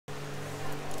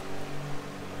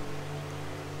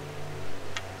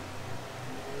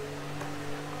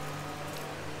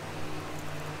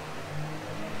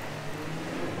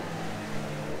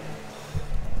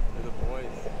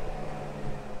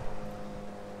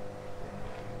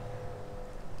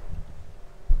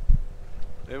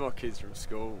They're my kids from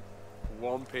school,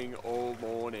 whomping all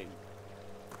morning.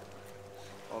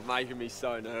 Making me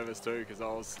so nervous too, because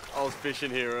I was fishing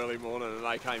here early morning and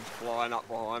they came flying up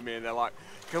behind me and they're like,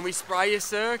 "Can we spray you,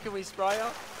 sir? Can we spray you?"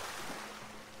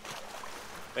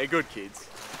 They're good kids.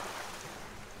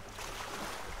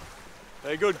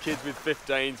 They're good kids with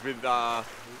 15s with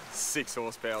 6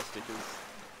 horsepower stickers.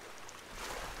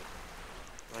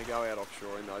 They go out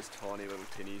offshore in those tiny little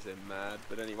tinnies, they're mad.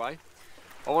 But anyway,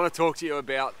 I want to talk to you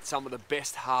about some of the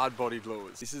best hard-bodied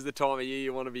lures. This is the time of year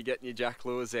you want to be getting your jack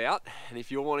lures out, and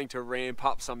if you're wanting to ramp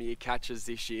up some of your catches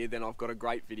this year, then I've got a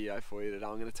great video for you today.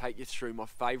 I'm going to take you through my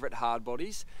favourite hard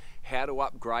bodies, how to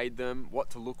upgrade them,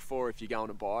 what to look for if you're going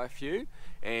to buy a few,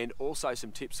 and also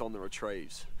some tips on the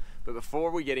retrieves. But before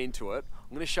we get into it, I'm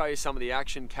going to show you some of the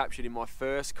action captured in my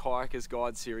first Kayaker's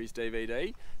Guide series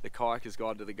DVD, the Kayaker's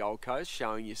Guide to the Gold Coast,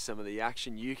 showing you some of the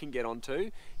action you can get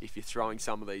onto if you're throwing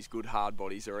some of these good hard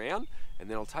bodies around. And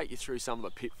then I'll take you through some of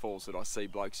the pitfalls that I see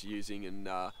blokes using and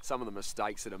some of the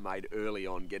mistakes that are made early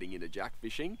on getting into jack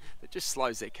fishing that just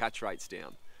slows their catch rates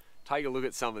down. Take a look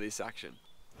at some of this action.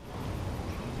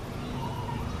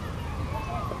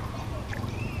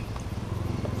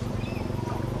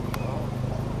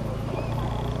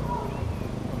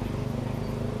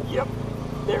 Yep,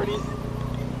 there it is.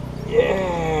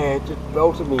 Yeah, it just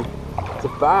belted me. It's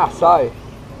a bass, eh?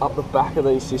 Up the back of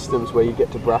these systems where you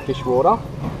get to brackish water,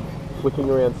 flicking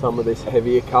around some of this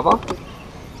heavier cover,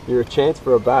 you're a chance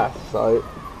for a bass. So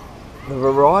the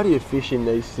variety of fish in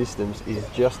these systems is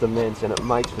just immense, and it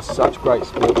makes for such great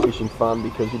sport fishing fun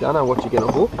because you don't know what you're going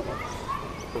to hook.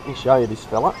 Let me show you this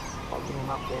fella. I'll get him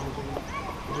up there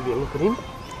and give you a look at him.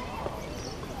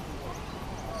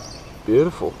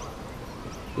 Beautiful.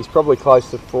 He's probably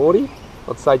close to 40,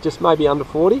 I'd say just maybe under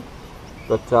 40,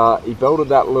 but he belted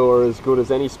that lure as good as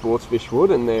any sports fish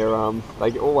would, and they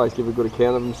always give a good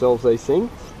account of themselves, these things.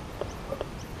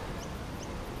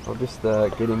 I'll just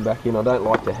get him back in. I don't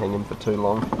like to hang him for too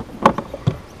long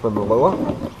from the lure,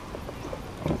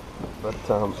 but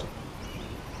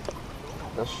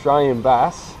Australian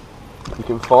bass, you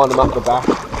can find them up the back,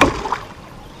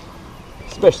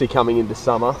 especially coming into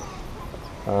summer.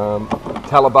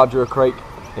 Tallabudgera Creek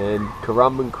and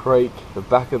Currumbin Creek, the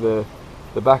back of the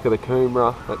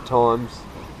Coomera at times.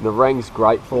 Narang's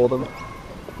great for them.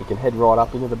 You can head right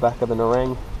up into the back of the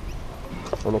Narang,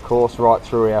 and of course right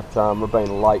throughout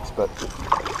Robina Lakes. But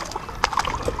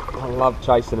I love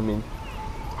chasing them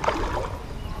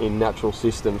in natural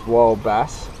systems, wild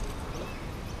bass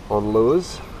on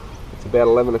lures. It's about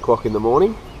 11 o'clock in the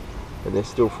morning and they're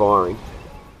still firing.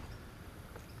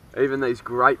 Even these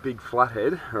great big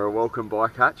flathead are a welcome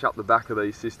bycatch up the back of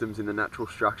these systems in the natural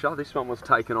structure. This one was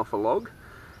taken off a log.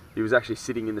 He was actually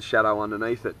sitting in the shadow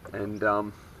underneath it,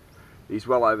 and he's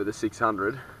well over the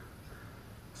 600.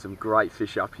 Some great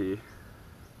fish up here.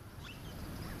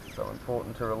 So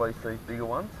important to release these bigger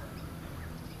ones.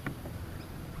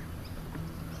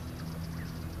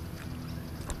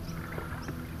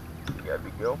 There you go,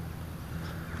 big girl.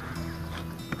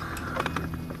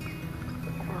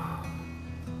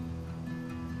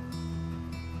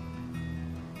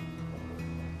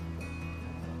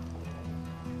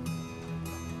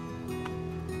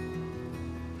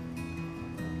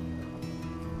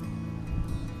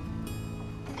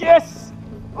 Yes!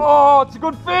 Oh, it's a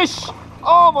good fish!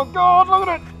 Oh my God, look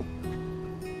at it!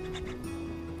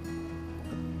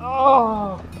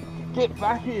 Oh, get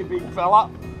back here, big fella.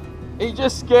 He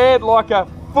just scared like a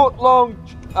foot-long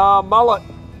mullet.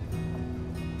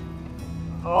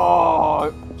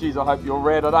 Oh, geez, I hope you're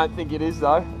red. I don't think it is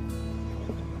though.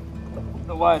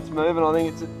 The way it's moving, I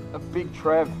think it's a big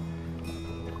trev.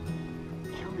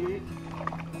 Come here.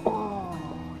 Oh.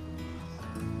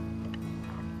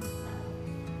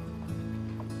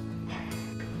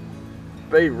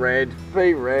 Be red,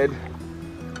 be red,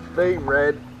 be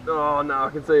red. Oh no, I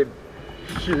can see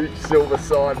a huge silver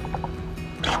side.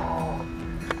 Oh.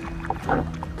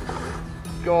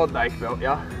 God, they felt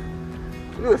ya.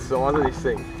 Look at the size of this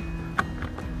thing.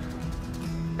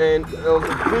 And there was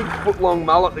a big foot-long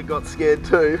mullet that got scared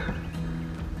too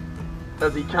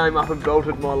as he came up and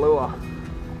belted my lure.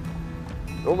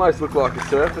 It almost looked like a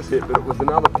surface hit, but it was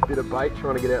another bit of bait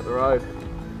trying to get out the road.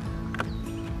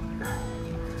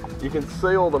 You can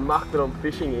see all the muck that I'm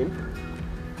fishing in,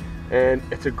 and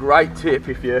it's a great tip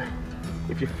if you're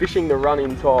fishing the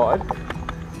run-in tide,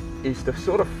 is to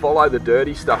sort of follow the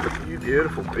dirty stuff. It's a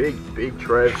beautiful big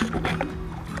trev.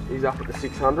 He's up at the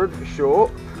 600 for sure.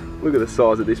 Look at the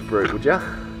size of this brute, would ya?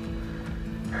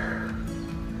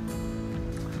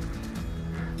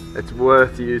 It's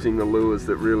worth using the lures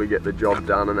that really get the job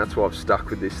done, and that's why I've stuck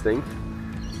with this thing.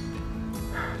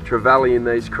 trevally in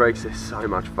these creeks, they're so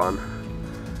much fun.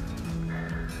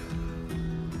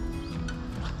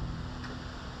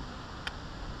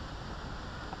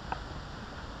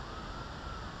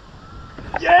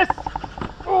 Yes!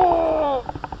 Oh!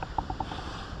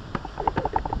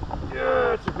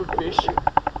 Yeah, it's a good fish.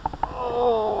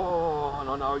 Oh, and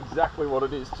I know exactly what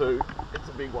it is too. It's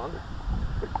a big one.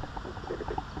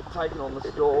 Taken on the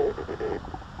stall.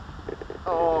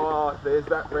 Oh, there's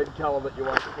that red colour that you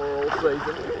wait for all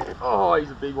season. Oh, he's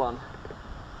a big one.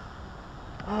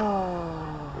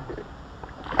 Oh,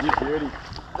 you beauty.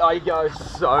 They go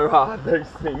so hard, these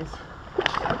things.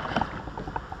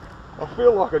 I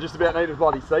feel like I just about need a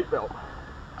bloody seatbelt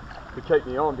to keep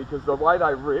me on, because the way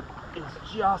they rip is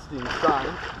just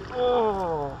insane.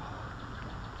 Oh,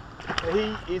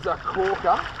 he is a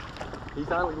corker. He's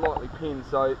only lightly pinned,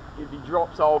 so if he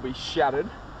drops, I'll be shattered.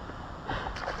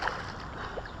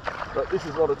 But this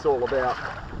is what it's all about.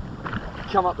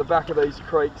 Come up the back of these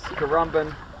creeks,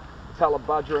 Currumbin,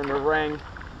 Tallabudger and Narang.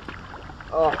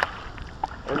 Oh,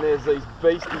 and there's these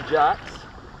beastie jacks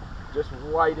just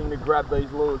waiting to grab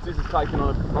these lures. This is taken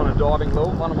on a diving lure,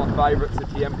 one of my favourites, the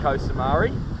Tiemco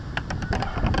Samari.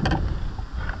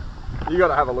 You got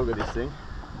to have a look at this thing.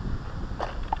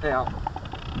 Now,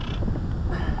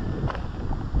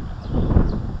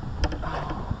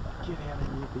 get out of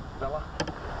here, big fella.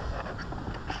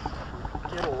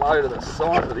 Get a load of the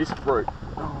size of this brute.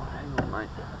 Oh, hang on, mate.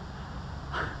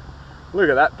 Look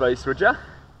at that beast, would ya?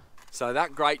 So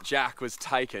that great jack was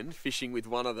taken fishing with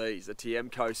one of these, a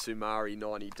Tiemco Sumari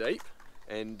 90 deep,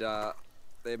 and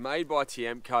they're made by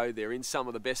Tiemco. They're in some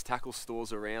of the best tackle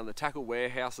stores around. The Tackle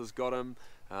Warehouse has got them.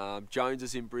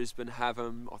 Jones's in Brisbane have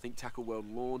them. I think Tackle World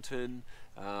Launton.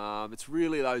 It's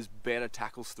really those better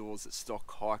tackle stores that stock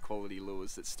high quality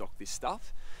lures that stock this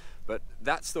stuff. But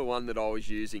that's the one that I was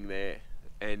using there,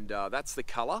 and that's the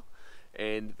colour.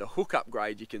 And the hook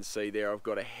upgrade you can see there, I've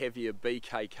got a heavier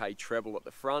BKK treble at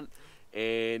the front,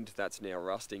 and that's now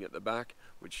rusting at the back,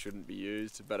 which shouldn't be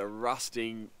used, but a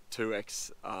rusting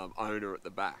 2X owner at the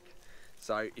back.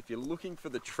 So if you're looking for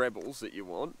the trebles that you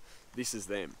want, this is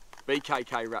them.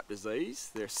 BKK Raptors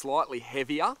these. They're slightly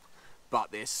heavier,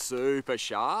 but they're super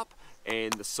sharp,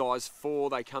 and the size 4,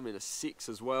 they come in a 6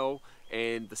 as well,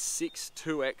 and the 6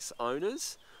 2X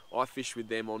owners, I fish with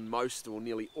them on most or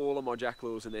nearly all of my jack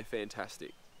lures, and they're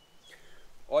fantastic.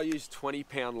 I use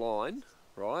 20-pound line,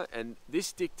 right, and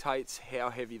this dictates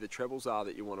how heavy the trebles are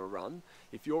that you want to run.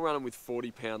 If you're running with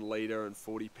 40-pound leader and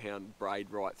 40-pound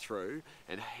braid right through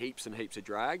and heaps of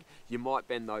drag, you might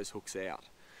bend those hooks out.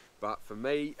 But for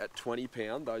me, at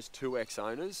 20-pound, those 2X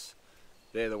owners,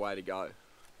 they're the way to go.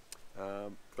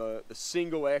 The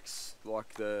single X,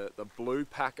 like the blue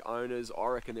pack owners, I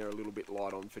reckon they're a little bit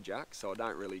light on for jack, so I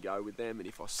don't really go with them. And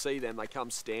if I see them, they come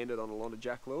standard on a lot of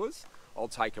jack lures, I'll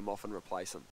take them off and replace them.